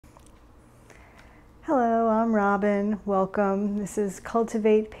Hello, I'm Robin. Welcome. This is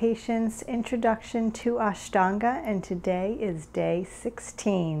Cultivate Patience Introduction to Ashtanga, and today is day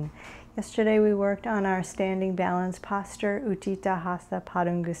 16. Yesterday we worked on our standing balance posture, Utthita Hasta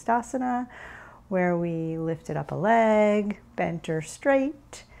Padangusthasana, where we lifted up a leg, bent her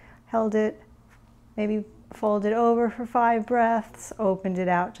straight, held it, maybe folded over for 5 breaths, opened it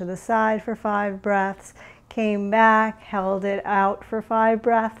out to the side for 5 breaths, came back, held it out for 5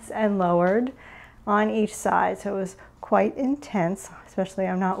 breaths, and lowered on each side. So it was quite intense, especially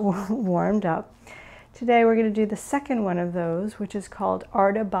I'm not warmed up. Today we're going to do the second one of those, which is called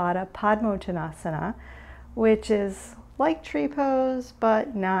Ardha Baddha Padmottanasana, which is like tree pose,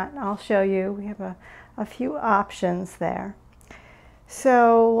 but not. I'll show you. We have a few options there.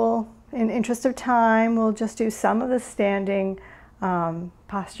 So in interest of time, we'll just do some of the standing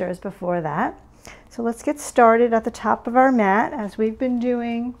postures before that. So let's get started at the top of our mat, as we've been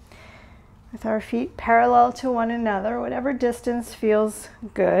doing, with our feet parallel to one another, whatever distance feels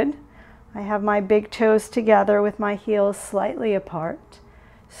good. I have my big toes together with my heels slightly apart.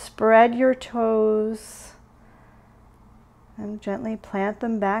 Spread your toes and gently plant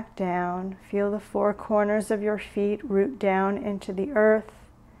them back down. Feel the 4 corners of your feet root down into the earth.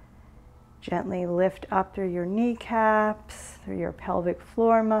 Gently lift up through your kneecaps, through your pelvic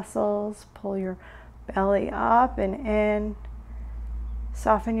floor muscles. Pull your belly up and in.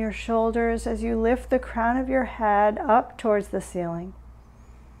 Soften your shoulders as you lift the crown of your head up towards the ceiling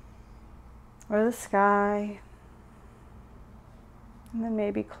or the sky. And then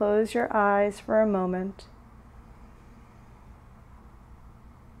maybe close your eyes for a moment.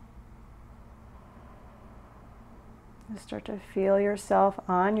 And start to feel yourself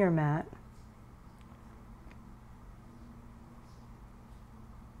on your mat.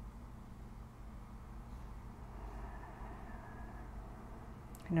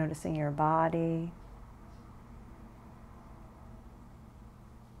 Noticing your body.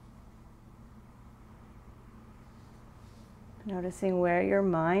 Noticing where your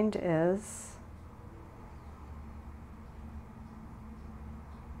mind is.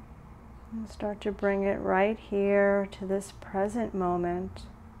 And start to bring it right here to this present moment.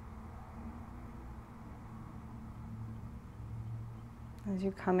 As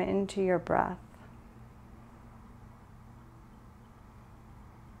you come into your breath.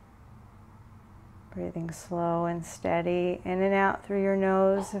 Breathing slow and steady in and out through your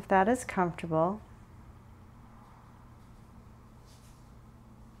nose if that is comfortable.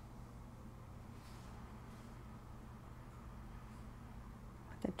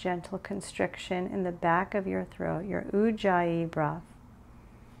 With a gentle constriction in the back of your throat, your Ujjayi breath.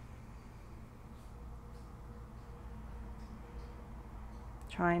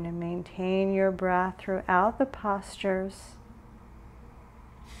 Trying to maintain your breath throughout the postures,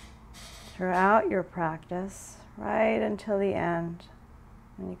 throughout your practice, right until the end.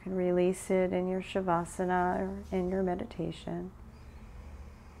 And you can release it in your savasana or in your meditation.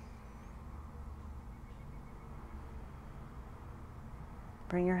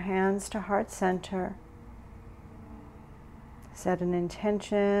 Bring your hands to heart center. Set an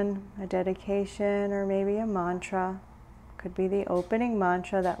intention, a dedication, or maybe a mantra. Could be the opening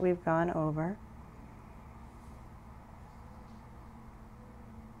mantra that we've gone over.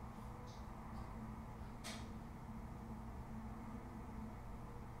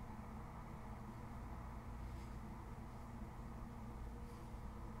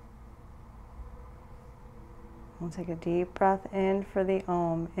 We'll take a deep breath in for the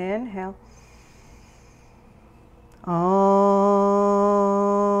Om. Inhale. Om.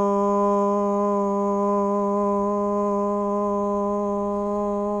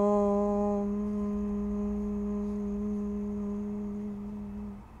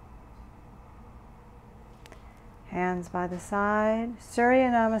 Hands by the side. Surya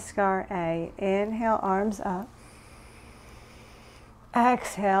Namaskar A. Inhale, arms up.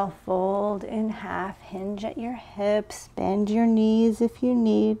 Exhale, fold in half, hinge at your hips, bend your knees if you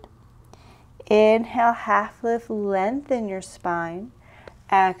need. Inhale, half lift, lengthen your spine.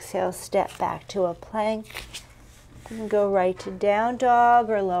 Exhale, step back to a plank. You can go right to down dog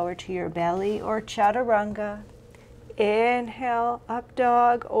or lower to your belly or chaturanga. Inhale, up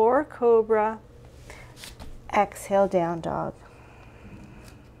dog or cobra. Exhale, down dog.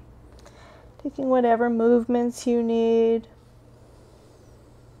 Taking whatever movements you need.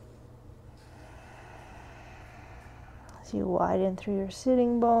 You widen through your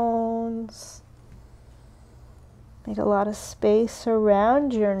sitting bones. Make a lot of space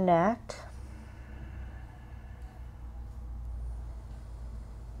around your neck.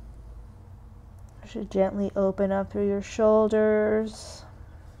 You should gently open up through your shoulders,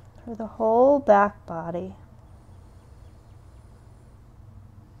 for the whole back body.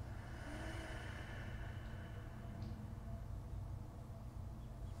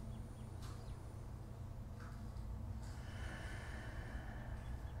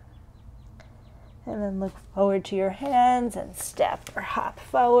 And then look forward to your hands and step or hop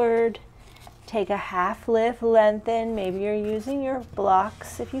forward. Take a half lift, lengthen. Maybe you're using your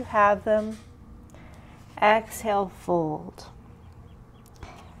blocks if you have them. Exhale, fold.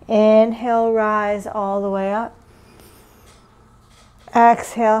 Inhale, rise all the way up.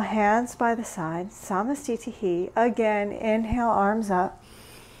 Exhale, hands by the side, Samastitihi. Again, inhale, arms up.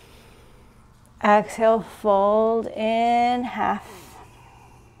 Exhale, fold in half.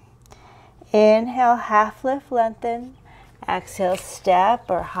 Inhale, half lift, lengthen. Exhale, step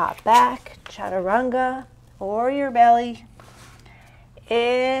or hop back, chaturanga, or your belly.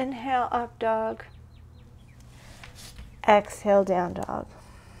 Inhale, up dog. Exhale, down dog.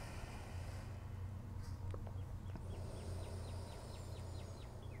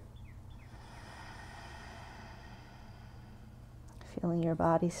 Feeling your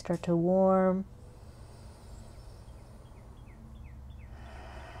body start to warm.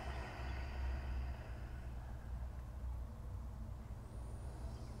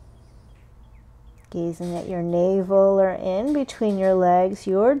 Gazing at your navel or in between your legs,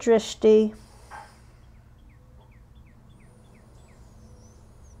 your drishti.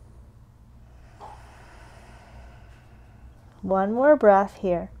 One more breath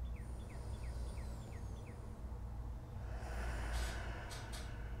here.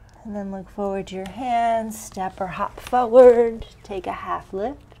 And then look forward to your hands, step or hop forward, take a half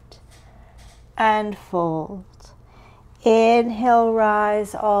lift, and fold. Inhale,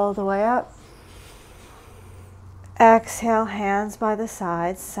 rise all the way up. Exhale, hands by the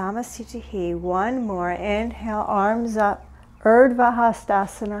sides, Samastitihi. One more. Inhale, arms up, Ardha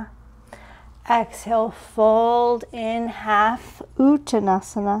Hastasana. Exhale, fold in half,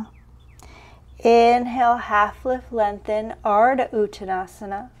 Uttanasana. Inhale, half lift, lengthen, Ardha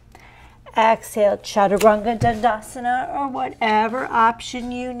Uttanasana. Exhale, Chaturanga Dandasana, or whatever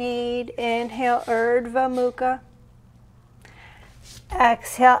option you need. Inhale, Urdhva Mukha.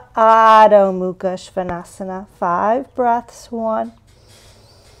 Exhale, Adho Mukha Svanasana. 5 breaths. 1,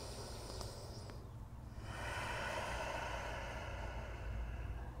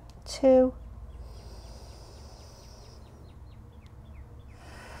 2,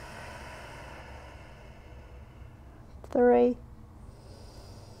 3,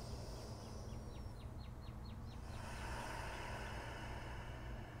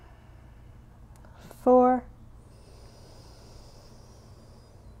 4,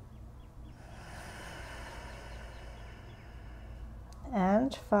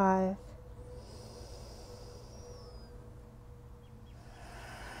 and 5.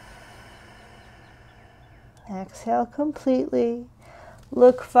 Exhale completely.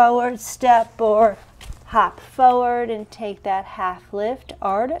 Look forward, step or hop forward and take that half lift,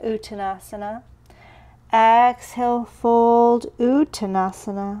 Ardha Uttanasana. Exhale, fold,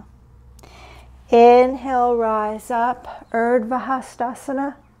 Uttanasana. Inhale, rise up, Urdhva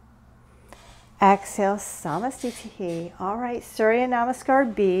Hastasana. Exhale, Samastitihi. All right, Surya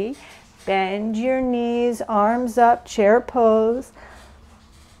Namaskar B. Bend your knees, arms up, chair pose.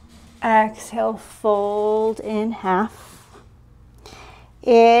 Exhale, fold in half.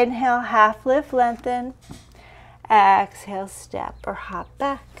 Inhale, half lift, lengthen. Exhale, step or hop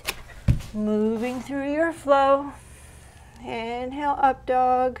back. Moving through your flow. Inhale, up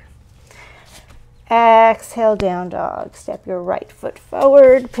dog. Exhale, down dog. Step your right foot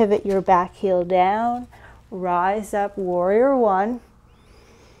forward, pivot your back heel down, rise up, warrior 1.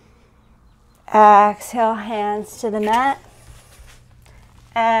 Exhale, hands to the mat,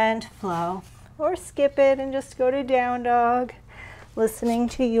 and flow. Or skip it and just go to down dog, listening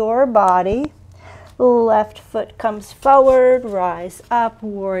to your body. Left foot comes forward, rise up,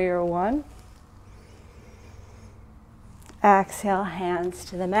 warrior 1. Exhale, hands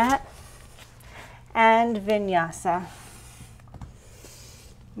to the mat. And vinyasa.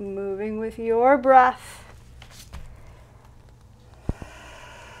 Moving with your breath.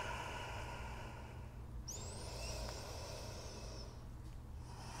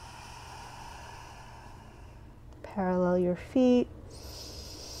 Parallel your feet.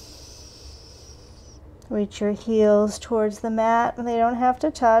 Reach your heels towards the mat. They don't have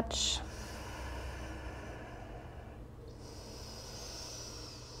to touch.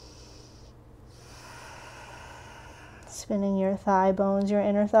 Spinning your thigh bones, your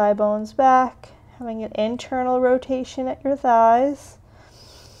inner thigh bones back, having an internal rotation at your thighs.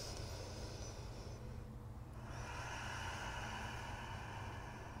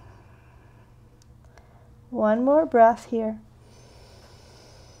 One more breath here.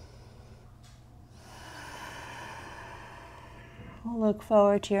 Look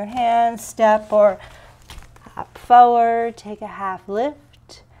forward to your hands, step or hop forward, take a half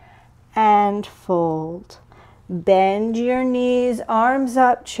lift and fold. Bend your knees, arms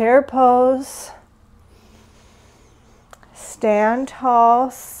up, chair pose. Stand tall,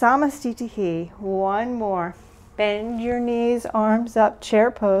 samastitihi. One more. Bend your knees, arms up,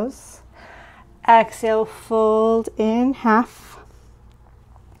 chair pose. Exhale, fold in half.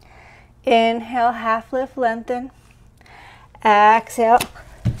 Inhale, half lift, lengthen. Exhale,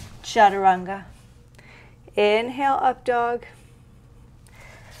 chaturanga. Inhale, up dog.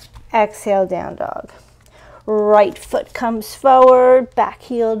 Exhale, down dog. Right foot comes forward, back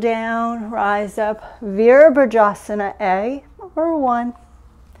heel down, rise up, Virabhadrasana A or 1.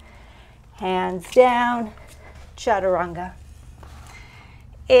 Hands down, chaturanga.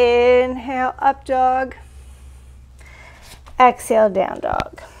 Inhale, up dog. Exhale, down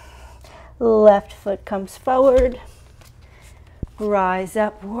dog. Left foot comes forward. Rise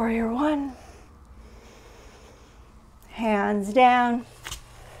up, warrior 1. Hands down.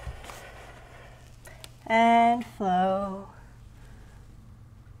 And flow.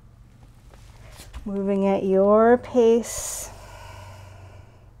 Moving at your pace.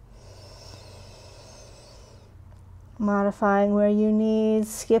 Modifying where you need,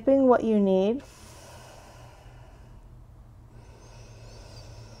 skipping what you need.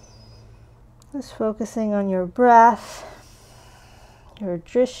 Just focusing on your breath, your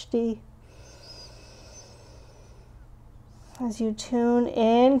drishti, as you tune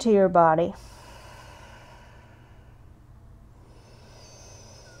into your body.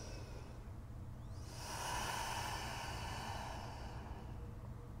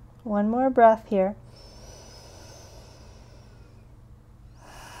 One more breath here.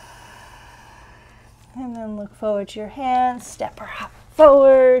 And then look forward to your hands, step or hop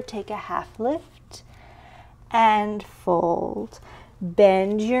forward, take a half lift and fold.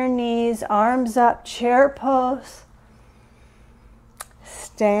 Bend your knees, arms up, chair pose.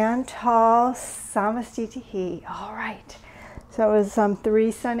 Stand tall, samastitihi. All right, so it was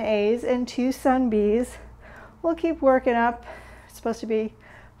 3 sun A's and 2 sun B's. We'll keep working up. It's supposed to be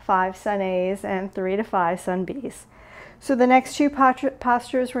 5 sun A's and 3 to 5 sun B's. So the next 2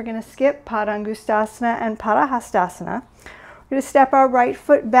 postures we're going to skip, Padangustasana and Padahastasana. We're going to step our right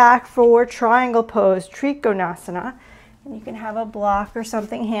foot back for triangle pose, Trikonasana. And you can have a block or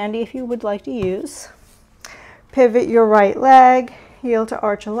something handy if you would like to use. Pivot your right leg, heel to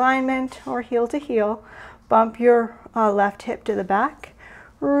arch alignment or heel to heel. Bump your left hip to the back.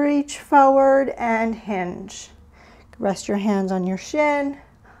 Reach forward and hinge. Rest your hands on your shin,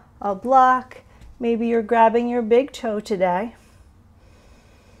 a block. Maybe you're grabbing your big toe today.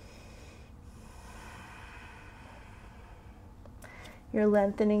 You're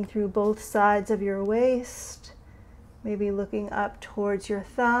lengthening through both sides of your waist. Maybe looking up towards your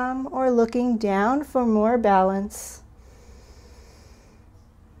thumb or looking down for more balance.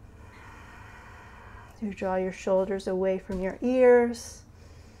 You draw your shoulders away from your ears.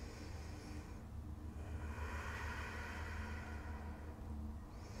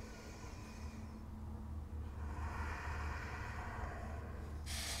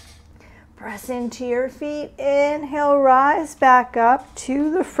 Press into your feet. Inhale, rise back up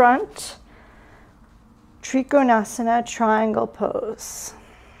to the front. Trikonasana, triangle pose.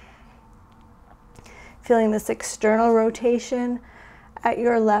 Feeling this external rotation at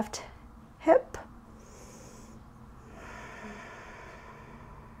your left hip.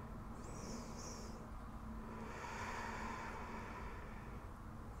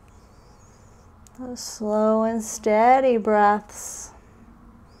 Those slow and steady breaths.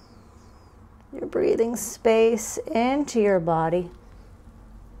 You're breathing space into your body.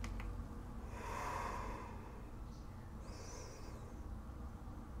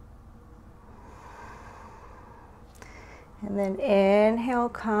 And then inhale,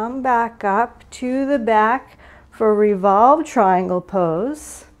 come back up to the back for revolved triangle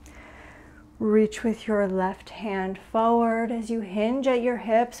pose. Reach with your left hand forward as you hinge at your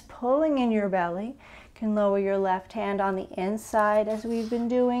hips, pulling in your belly. You can lower your left hand on the inside as we've been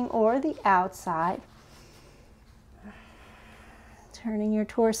doing, or the outside. Turning your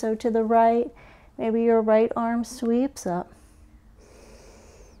torso to the right. Maybe your right arm sweeps up.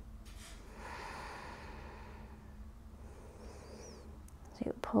 So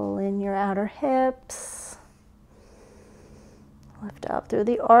you pull in your outer hips. Lift up through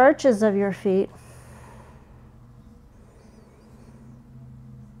the arches of your feet.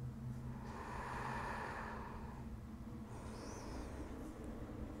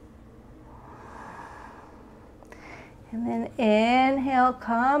 And then inhale,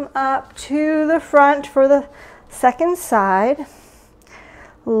 come up to the front for the second side.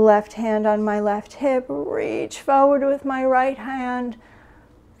 Left hand on my left hip, reach forward with my right hand,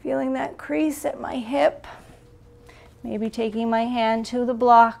 feeling that crease at my hip. Maybe taking my hand to the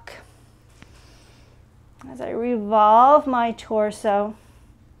block as I revolve my torso.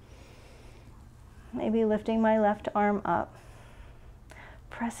 Maybe lifting my left arm up,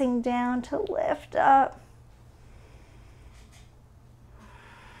 pressing down to lift up.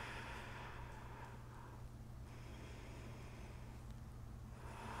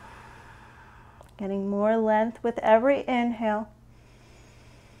 Getting more length with every inhale.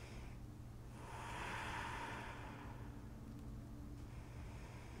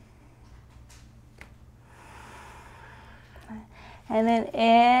 And then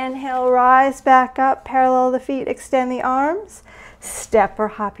inhale, rise back up, parallel the feet, extend the arms, step or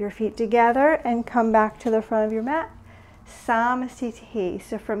hop your feet together and come back to the front of your mat. Samasthiti.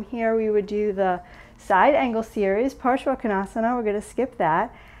 So from here we would do the side angle series, Parsvottanasana. We're going to skip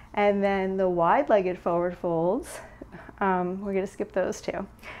that. And then the wide-legged forward folds, we're going to skip those two.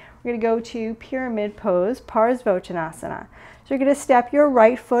 We're going to go to pyramid pose, Parsvottanasana. So you're going to step your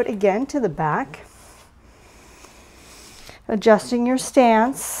right foot again to the back, adjusting your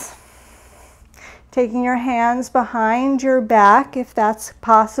stance, taking your hands behind your back, if that's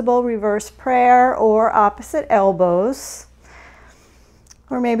possible, reverse prayer or opposite elbows.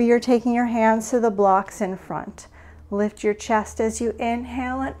 Or maybe you're taking your hands to the blocks in front. Lift your chest as you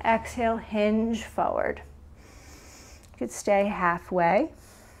inhale and exhale, hinge forward. You could stay halfway.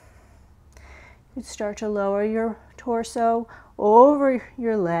 You could start to lower your torso over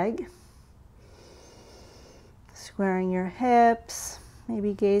your leg. Squaring your hips,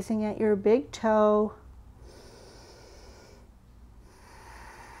 maybe gazing at your big toe.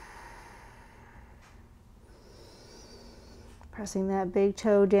 Pressing that big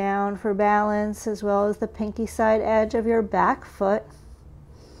toe down for balance, as well as the pinky side edge of your back foot.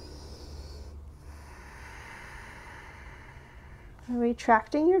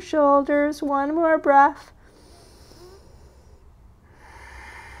 Retracting your shoulders, one more breath.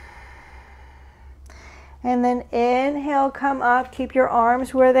 And then inhale, come up, keep your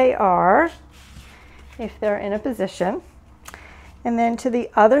arms where they are, if they're in a position. And then to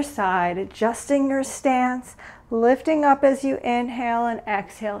the other side, adjusting your stance, lifting up as you inhale and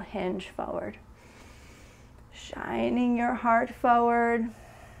exhale, hinge forward. Shining your heart forward,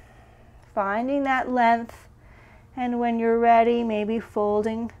 finding that length. And when you're ready, maybe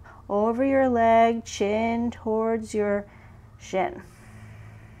folding over your leg, chin towards your shin.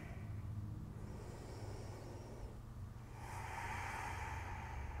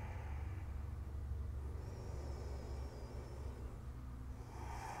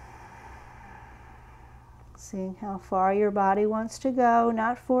 Seeing how far your body wants to go,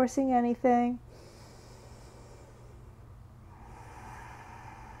 not forcing anything.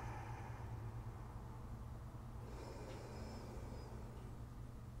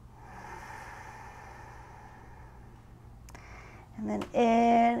 And then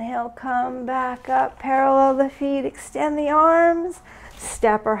inhale, come back up, parallel the feet, extend the arms,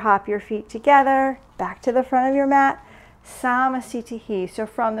 step or hop your feet together, back to the front of your mat. Samasthiti. So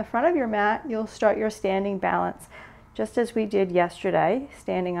from the front of your mat, you'll start your standing balance, just as we did yesterday,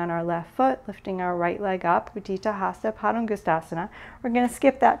 standing on our left foot, lifting our right leg up, Utthita Hasta Padangusthasana. We're going to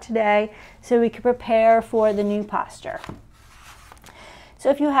skip that today so we can prepare for the new posture. So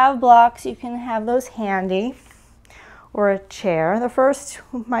if you have blocks, you can have those handy, or a chair. The first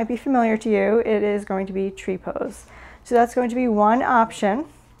might be familiar to you. It is going to be tree pose. So that's going to be one option.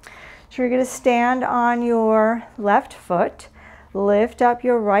 So you're going to stand on your left foot, lift up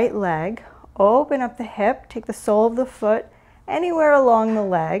your right leg, open up the hip, take the sole of the foot anywhere along the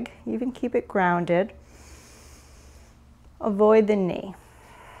leg, even keep it grounded. Avoid the knee.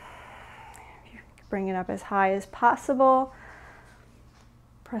 You can bring it up as high as possible,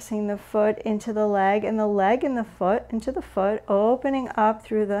 pressing the foot into the leg and the leg in the foot into the foot, opening up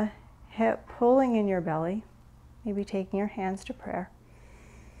through the hip, pulling in your belly, maybe taking your hands to prayer.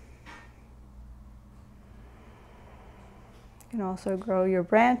 You can also grow your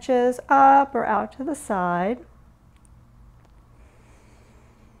branches up or out to the side.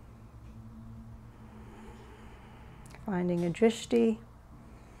 Finding a drishti.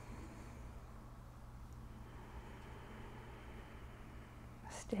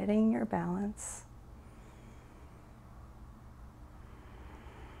 Steadying your balance.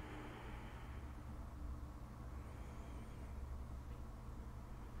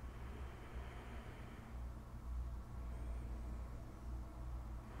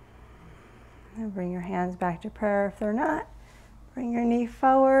 And bring your hands back to prayer if they're not. Bring your knee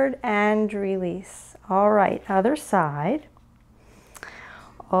forward and release. All right, other side.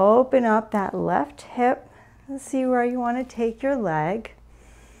 Open up that left hip and see where you want to take your leg.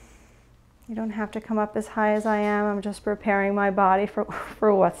 You don't have to come up as high as I am. I'm just preparing my body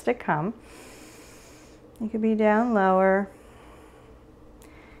for what's to come. You could be down lower.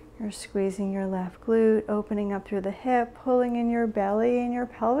 You're squeezing your left glute, opening up through the hip, pulling in your belly and your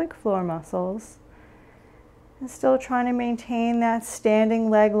pelvic floor muscles. And still trying to maintain that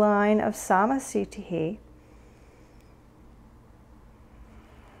standing leg line of samasthiti.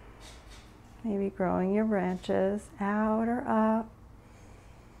 Maybe growing your branches out or up.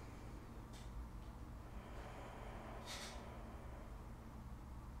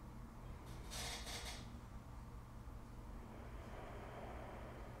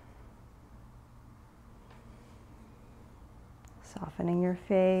 Softening your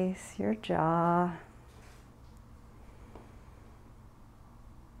face, your jaw.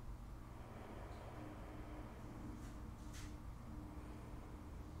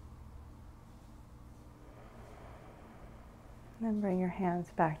 Then bring your hands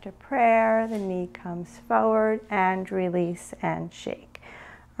back to prayer. The knee comes forward and release and shake.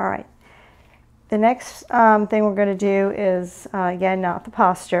 All right. The next thing we're going to do is, again, not the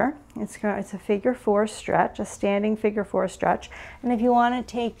posture. It's a figure four stretch, a standing figure four stretch. And if you want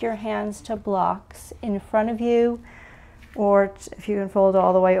to take your hands to blocks in front of you, or if you can fold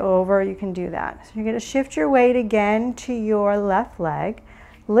all the way over, you can do that. So you're going to shift your weight again to your left leg.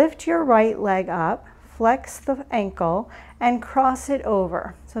 Lift your right leg up, flex the ankle, and cross it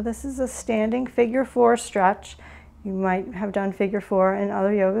over. So this is a standing figure four stretch. You might have done figure four in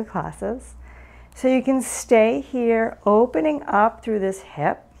other yoga classes. So you can stay here, opening up through this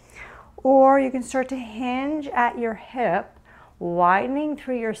hip, or you can start to hinge at your hip, widening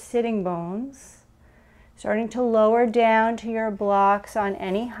through your sitting bones, starting to lower down to your blocks on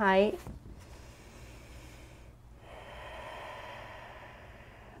any height.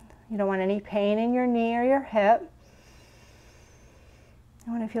 You don't want any pain in your knee or your hip.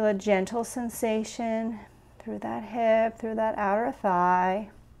 You want to feel a gentle sensation through that hip, through that outer thigh.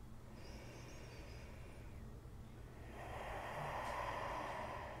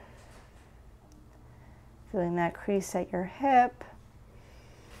 Feeling that crease at your hip.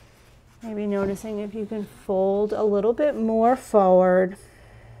 Maybe noticing if you can fold a little bit more forward.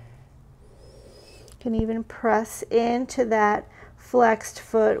 You can even press into that flexed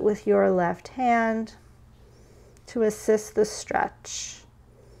foot with your left hand to assist the stretch.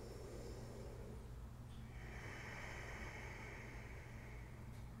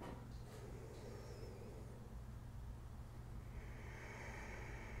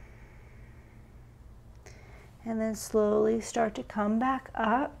 And then slowly start to come back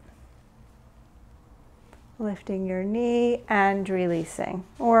up, lifting your knee and releasing,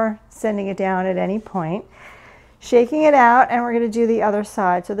 or sending it down at any point. Shaking it out, and we're going to do the other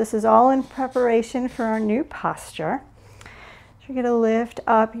side. So this is all in preparation for our new posture. So you're going to lift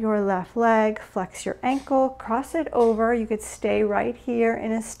up your left leg, flex your ankle, cross it over. You could stay right here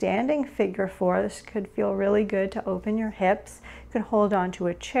in a standing figure four. This could feel really good to open your hips. You could hold on to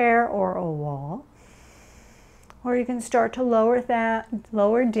a chair or a wall. Or you can start to lower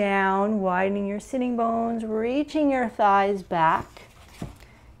down, widening your sitting bones, reaching your thighs back.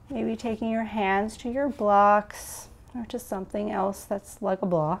 Maybe taking your hands to your blocks or to something else that's like a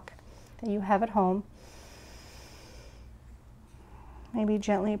block that you have at home. Maybe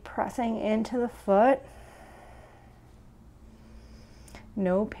gently pressing into the foot.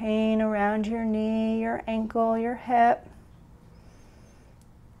 No pain around your knee, your ankle, your hip.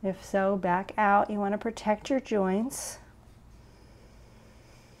 If so, back out. You want to protect your joints.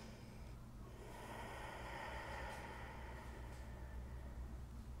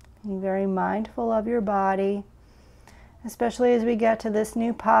 Be very mindful of your body, especially as we get to this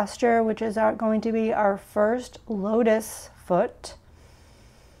new posture, which is going to be our first lotus foot.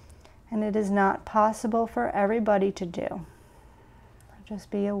 And it is not possible for everybody to do.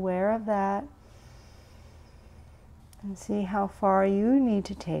 Just be aware of that. And see how far you need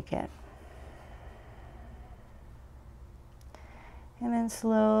to take it. And then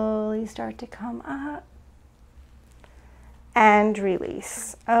slowly start to come up and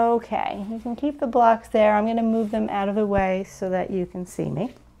release. Okay, you can keep the blocks there. I'm going to move them out of the way so that you can see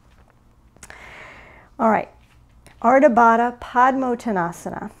me. All right, Ardha Baddha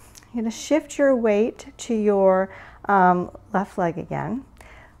Padmottanasana. You're going to shift your weight to your left leg again.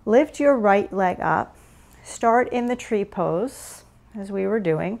 Lift your right leg up. Start in the tree pose, as we were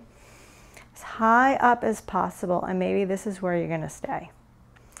doing, as high up as possible, and maybe this is where you're going to stay.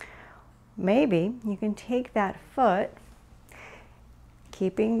 maybe you can take that foot,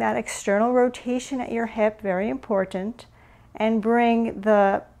 keeping that external rotation at your hip, very important, and bring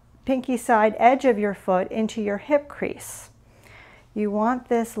the pinky side edge of your foot into your hip crease. You want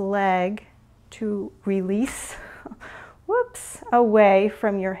this leg to release, whoops, away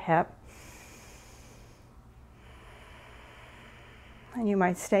from your hip. And you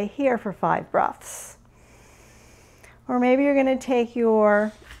might stay here for 5 breaths. Or maybe you're going to take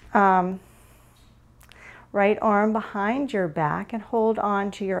your right arm behind your back and hold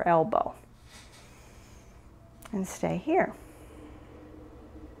on to your elbow. And stay here.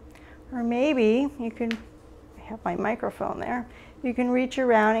 Or maybe you can, I have my microphone there, you can reach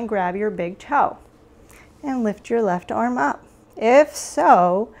around and grab your big toe and lift your left arm up. If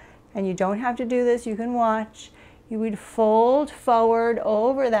so, and you don't have to do this, you can watch, you would fold forward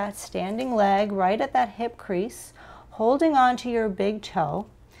over that standing leg right at that hip crease, holding on to your big toe,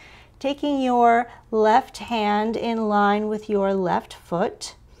 taking your left hand in line with your left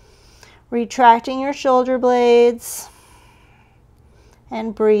foot, retracting your shoulder blades,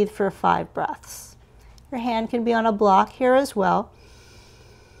 and breathe for 5 breaths. Your hand can be on a block here as well.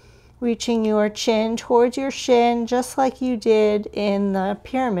 Reaching your chin towards your shin, just like you did in the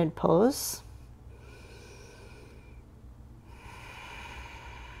pyramid pose.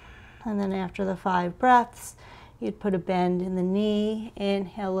 And then after the 5 breaths, you'd put a bend in the knee.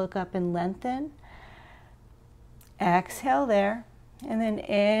 Inhale, look up and lengthen. Exhale there. And then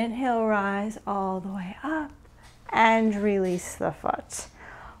inhale, rise all the way up and release the foot.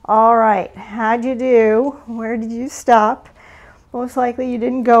 All right, how'd you do? Where did you stop? Most likely you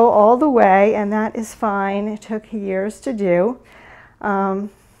didn't go all the way, and that is fine. It took years to do. But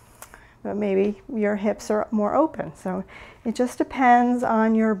maybe your hips are more open. So it just depends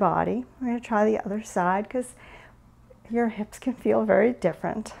on your body. We're going to try the other side because your hips can feel very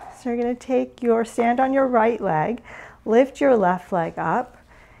different. So you're going to take your, stand on your right leg, lift your left leg up,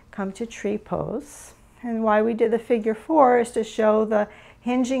 come to tree pose. And why we did the figure 4 is to show the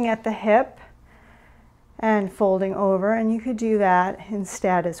hinging at the hip and folding over, and you could do that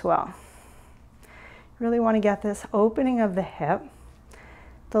instead as well. You really want to get this opening of the hip,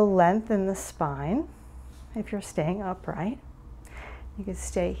 the length in the spine, if you're staying upright. You could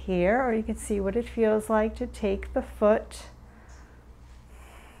stay here, or you could see what it feels like to take the foot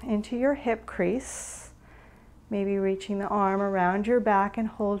into your hip crease, maybe reaching the arm around your back and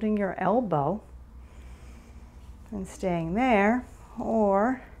holding your elbow and staying there,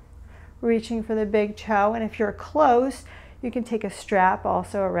 or reaching for the big toe. And if you're close, you can take a strap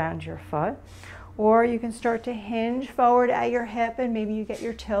also around your foot, or you can start to hinge forward at your hip and maybe you get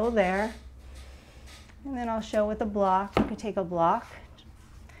your toe there. And then I'll show with a block. You can take a block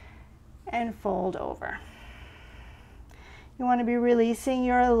and fold over. You want to be releasing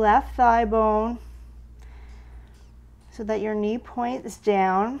your left thigh bone so that your knee points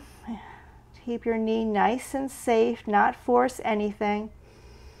down. Keep your knee nice and safe, not force anything.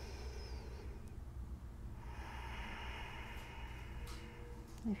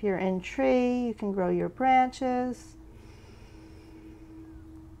 If you're in tree, you can grow your branches.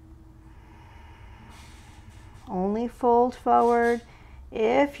 Only fold forward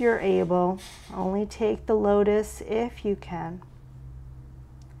if you're able. Only take the lotus if you can.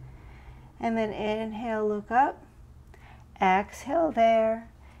 And then inhale, look up. Exhale there.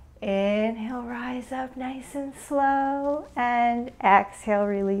 Inhale, rise up nice and slow, and exhale,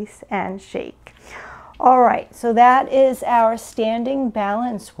 release and shake. All right, so that is our standing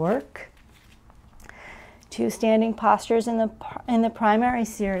balance work. 2 standing postures in the primary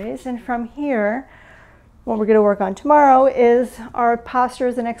series, and from here, what we're going to work on tomorrow is our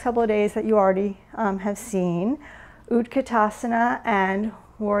postures the next couple of days that you already have seen. Utkatasana and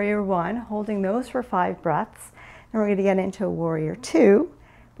Warrior 1, holding those for 5 breaths. And we're going to get into Warrior 2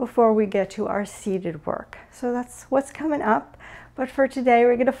 before we get to our seated work. So that's what's coming up. But for today,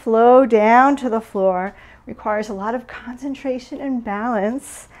 we're going to flow down to the floor. Requires a lot of concentration and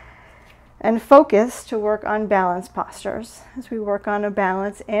balance and focus to work on balance postures as we work on a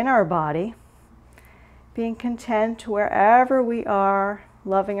balance in our body. Being content wherever we are,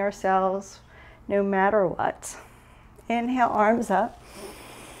 loving ourselves no matter what. Inhale, arms up.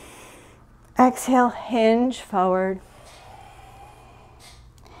 Exhale, hinge forward.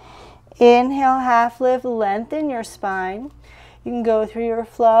 Inhale, half lift, lengthen your spine. You can go through your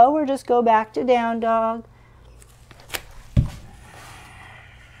flow or just go back to down dog.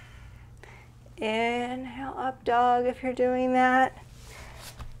 Inhale, up dog if you're doing that.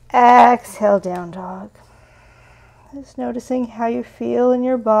 Exhale, down dog. Just noticing how you feel in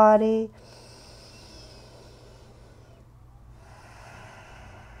your body.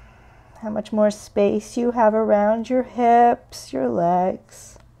 how much more space you have around your hips, your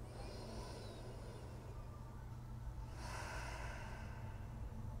legs.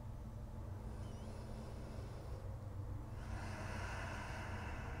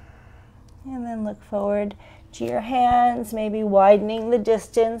 And then look forward to your hands, maybe widening the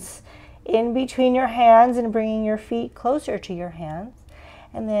distance in between your hands and bringing your feet closer to your hands.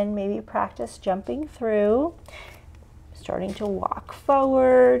 And then maybe practice jumping through, starting to walk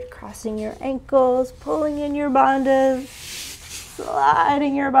forward, crossing your ankles, pulling in your bandhas,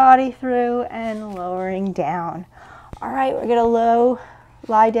 sliding your body through and lowering down. All right, we're gonna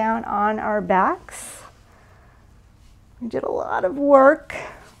lie down on our backs. We did a lot of work.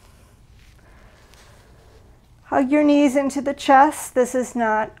 Hug your knees into the chest. This is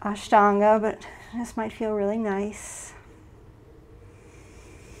not Ashtanga, but this might feel really nice.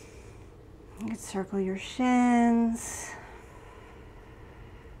 You can circle your shins.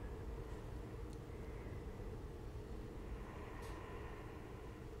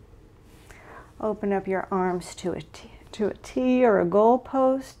 Open up your arms to a T or a goal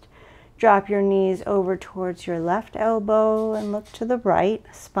post. Drop your knees over towards your left elbow and look to the right,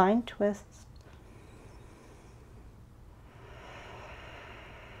 spine twist.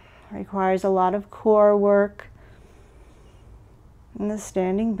 Requires a lot of core work in the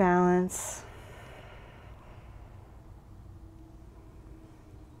standing balance.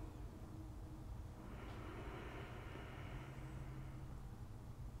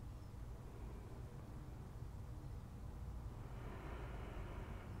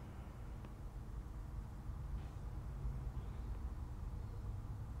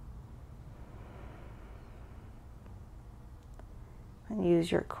 And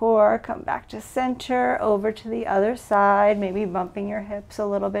use your core, come back to center, over to the other side, maybe bumping your hips a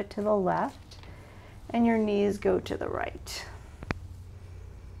little bit to the left, and your knees go to the right.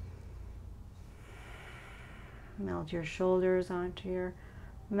 Melt your shoulders onto your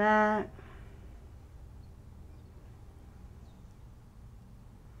mat.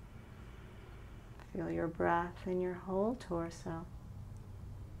 Feel your breath in your whole torso.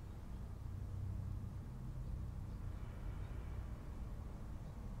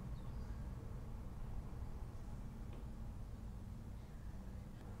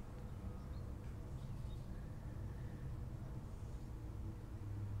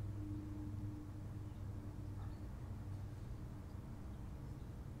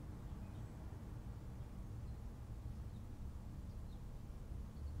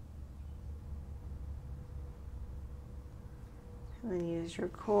 And then use your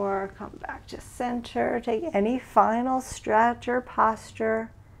core, come back to center. Take any final stretch or posture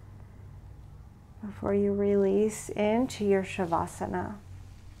before you release into your Shavasana.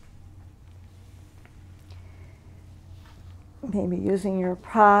 Maybe using your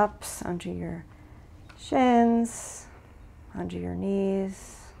props onto your shins, onto your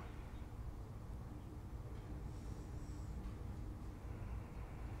knees.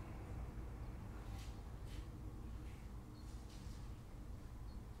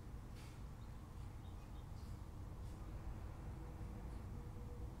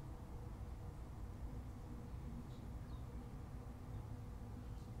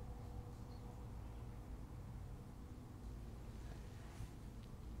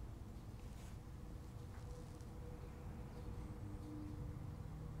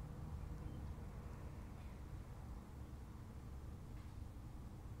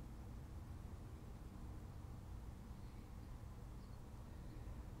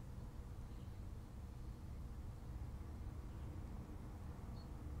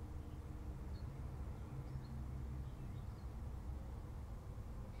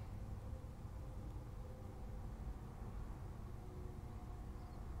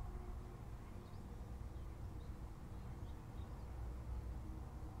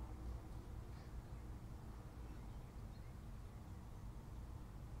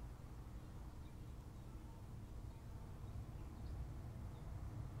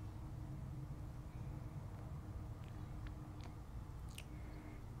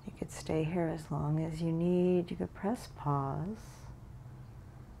 You could stay here as long as you need. You could press pause.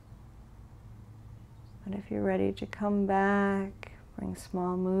 But if you're ready to come back, bring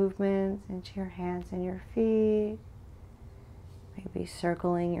small movements into your hands and your feet. Maybe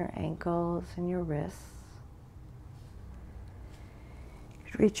circling your ankles and your wrists.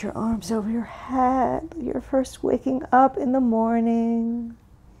 You could reach your arms over your head. You're first waking up in the morning.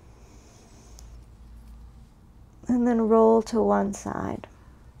 And then roll to one side.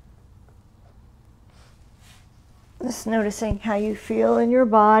 Just noticing how you feel in your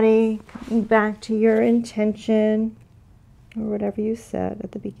body, coming back to your intention or whatever you said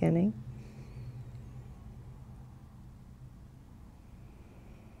at the beginning.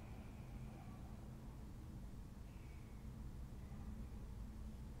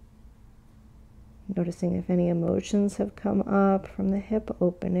 Noticing if any emotions have come up from the hip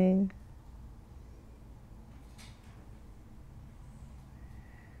opening.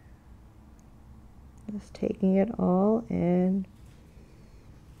 Just taking it all in,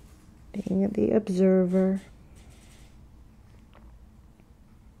 being the observer.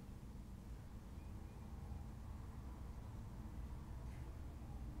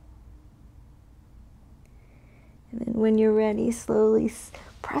 And then when you're ready, slowly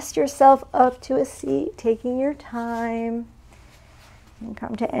press yourself up to a seat, taking your time. You can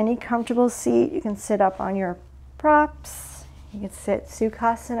come to any comfortable seat. You can sit up on your props. You can sit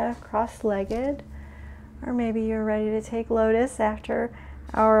Sukhasana, cross-legged. Or maybe you're ready to take lotus after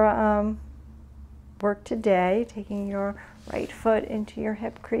our work today, taking your right foot into your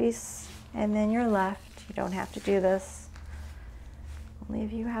hip crease and then your left. You don't have to do this, only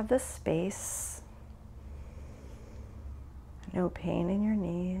if you have the space. No pain in your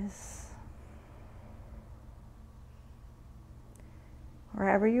knees.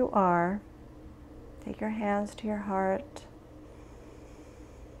 Wherever you are, take your hands to your heart.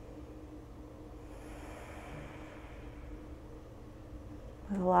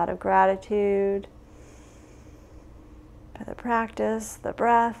 With a lot of gratitude for the practice, the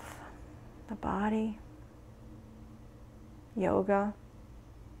breath, the body, yoga.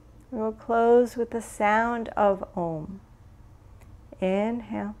 We will close with the sound of Om.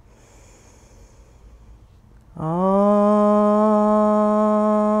 Inhale. Om.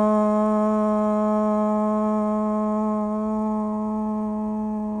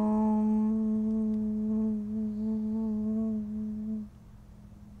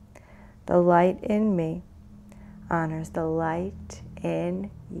 The light in me honors the light in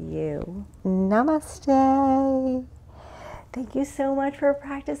you. Namaste. Thank you so much for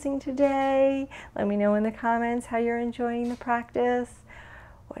practicing today. Let me know in the comments how you're enjoying the practice,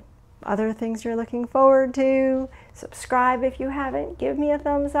 what other things you're looking forward to. Subscribe if you haven't. Give me a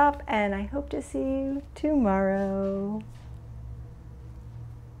thumbs up, and I hope to see you tomorrow.